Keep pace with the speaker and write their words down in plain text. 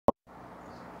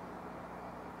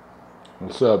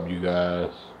What's up, you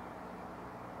guys?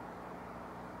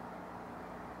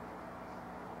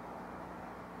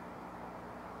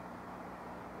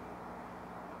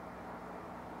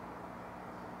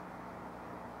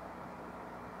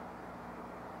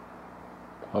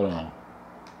 Hold on.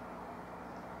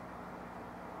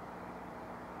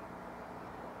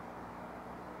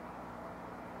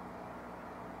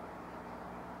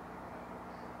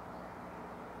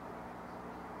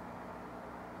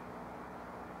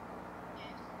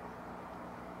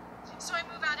 So I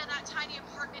move out of that tiny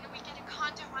apartment and we get a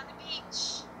condo on the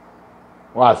beach.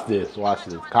 Watch this. Watch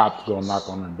this. Cops gonna knock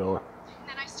on the door. And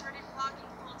then I started vlogging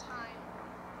full time.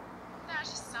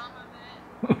 That's just some of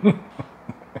it.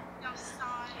 Y'all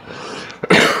saw it.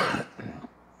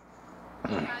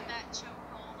 He had that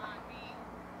chokehold on me.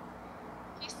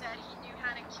 He said he knew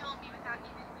how to kill me without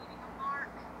even leaving a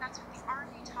mark. That's what the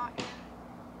army taught him.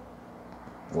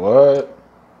 What?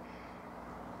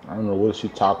 I don't know what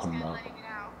she's talking about.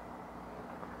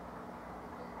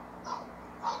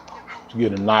 To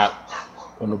get a knock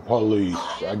on the police.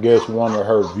 I guess one of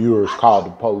her viewers called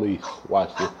the police.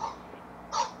 Watch this.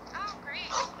 Oh,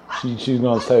 great. She's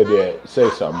gonna say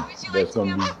something that's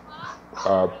gonna be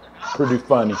pretty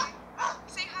funny.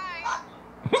 Say hi.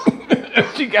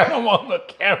 She got him on the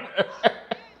camera. Can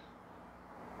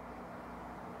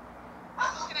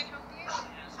I help you?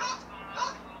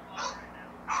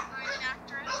 I'm an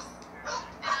actress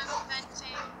and I'm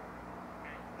venting.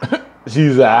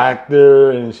 She's an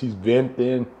actor and she's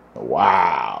venting.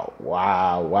 Wow,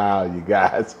 wow, wow, you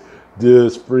guys.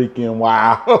 Just freaking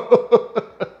wow.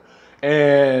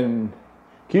 And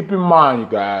keep in mind, you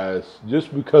guys,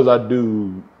 just because I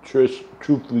do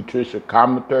Truthfully Trisha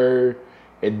commentary,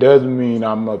 it doesn't mean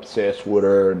I'm obsessed with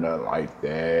her or nothing like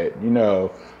that. You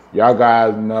know, y'all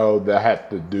guys know that I have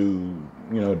to do,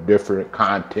 you know, different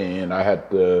content. I have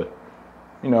to,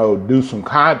 you know, do some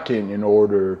content in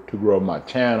order to grow my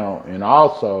channel. And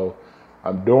also,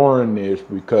 I'm doing this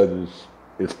because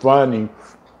it's funny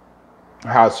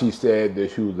how she said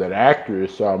that she was an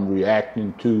actress. So I'm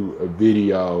reacting to a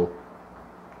video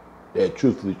that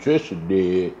Truthfully Trisha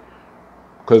did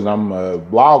because I'm a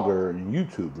blogger and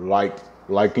YouTuber,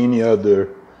 like any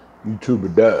other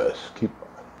YouTuber does.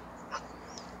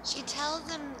 She tells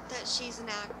them that she's an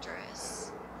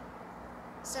actress.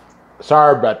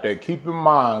 Sorry about that. Keep in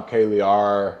mind, Kaylee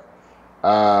R.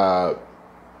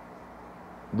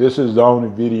 This is the only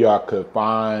video I could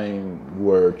find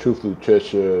where Truthfully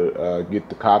Trisha get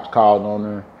the cops called on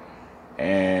her,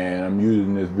 and I'm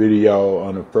using this video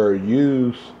under fair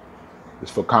use.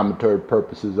 It's for commentary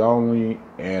purposes only,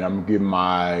 and I'm giving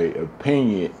my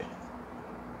opinion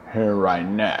here right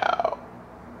now.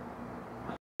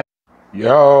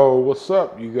 Yo, what's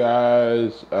up, you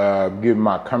guys? Giving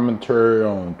my commentary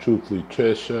on Truthfully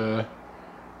Trisha.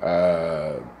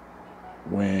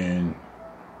 When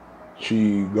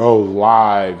she goes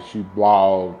live, she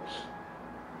blogs,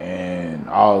 and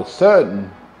all of a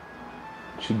sudden,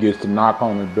 she gets to knock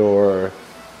on the door,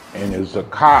 and there's a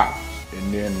cop,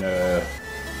 and then the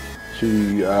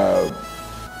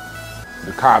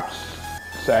cops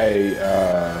say,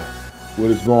 what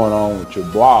is going on with your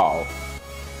blog?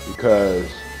 Because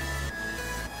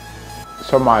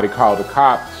somebody called the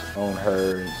cops on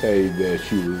her and say that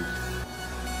she was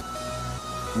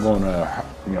gonna,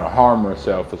 you know, harm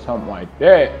herself or something like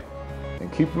that.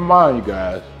 And keep in mind, you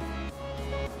guys,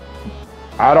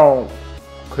 I don't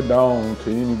condone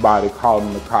to anybody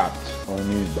calling the cops on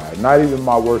anybody. Not even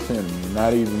my worst enemy,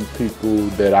 not even people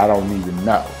that I don't even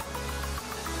know.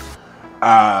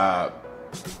 I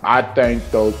think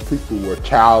those people were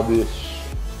childish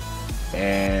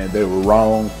and they were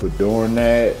wrong for doing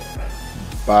that.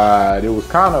 But it was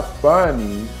kind of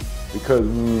funny because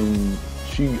when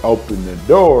she opened the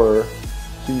door,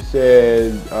 she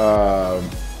said,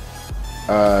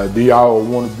 do y'all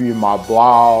want to be in my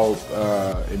blog?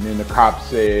 And then the cop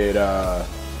said,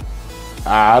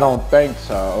 I don't think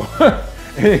so.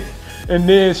 And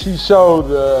then she showed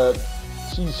the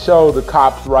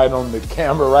cops right on the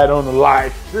camera, right on the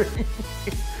live stream.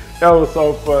 That was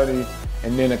so funny.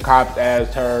 And then the cops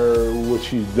asked her what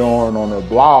she's doing on her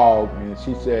blog, and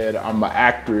she said, I'm an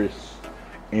actress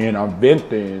and I'm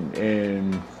venting.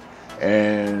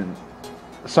 And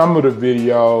some of the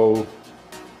video,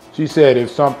 she said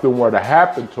if something were to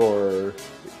happen to her,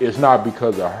 it's not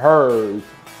because of her,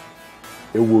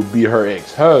 it would be her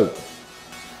ex-husband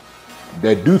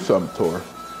that do something to her.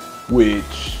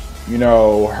 Which, you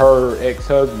know, her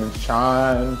ex-husband,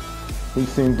 Sean, he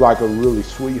seems like a really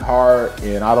sweetheart,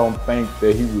 and I don't think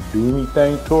that he would do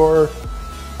anything to her.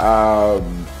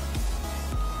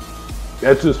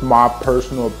 that's just my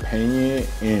personal opinion,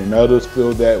 and others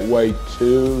feel that way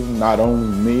too, not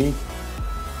only me.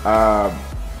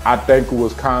 I think it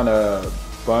was kind of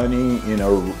funny,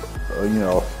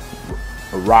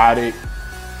 erotic,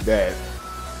 that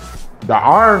the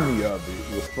irony of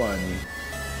it was funny.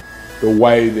 The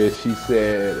way that she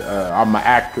said, I'm an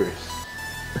actress.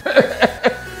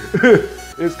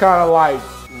 It's kind of like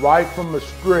right from a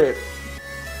script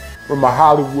from a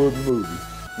Hollywood movie.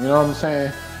 You know what I'm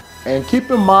saying? And keep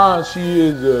in mind, she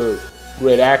is a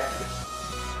great actress.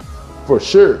 For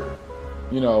sure.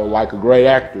 You know, like a great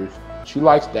actress. She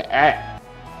likes to act.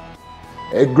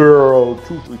 That girl,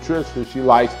 Truthfully Trisha, she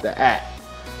likes to act.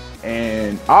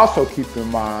 And also keep in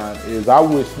mind is I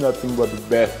wish nothing but the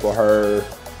best for her.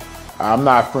 I'm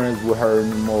not friends with her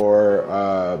anymore.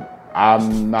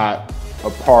 I'm not a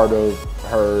part of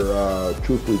her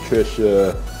Truthfully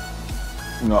Trisha,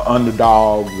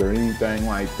 underdogs or anything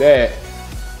like that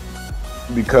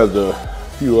because of a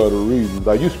few other reasons.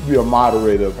 I used to be a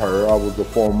moderator of her. I was a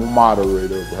former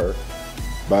moderator of her,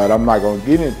 but I'm not gonna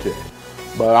get into it.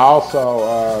 But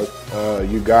also,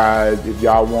 you guys, if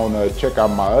y'all wanna check out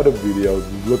my other videos,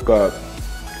 look up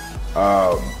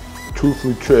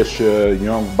Truthfully Trisha,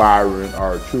 Young Byron,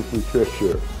 or Truthfully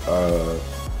Trisha,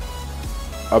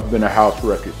 Up in the House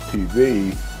Records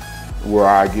TV, where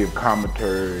I give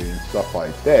commentary and stuff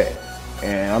like that.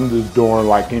 And I'm just doing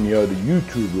like any other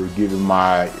YouTuber, giving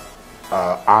my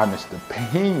honest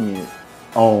opinion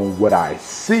on what I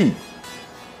see.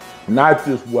 Not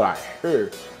just what I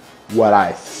heard, what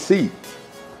I see.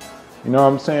 You know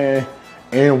what I'm saying?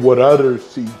 And what others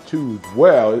see too as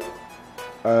well.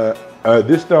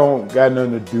 This don't got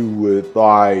nothing to do with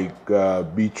like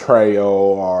betrayal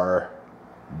or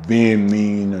being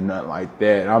mean or nothing like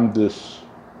that. I'm just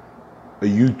a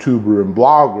YouTuber and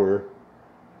blogger.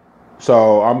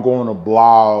 So I'm going to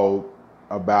blog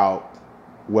about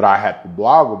what I have to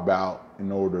blog about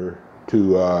in order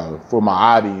to, for my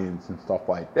audience and stuff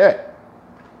like that.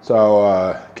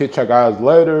 So catch you guys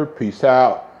later. Peace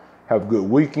out. Have a good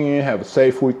weekend. Have a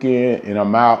safe weekend. And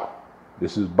I'm out.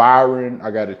 This is Byron. I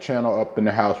got a channel, Up in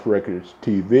the House Records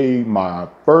TV. My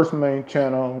first main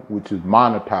channel, which is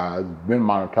monetized. It's been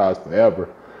monetized forever.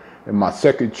 And my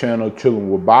second channel,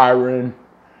 Chilling with Byron.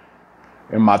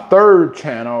 And my third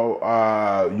channel,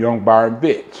 Young Byron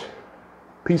Bitch.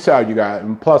 Peace out, you guys.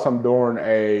 And plus, I'm doing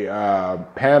a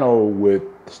panel with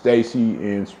Stacy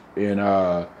and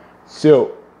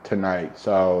Silk tonight.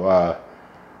 So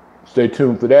stay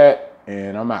tuned for that.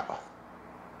 And I'm out.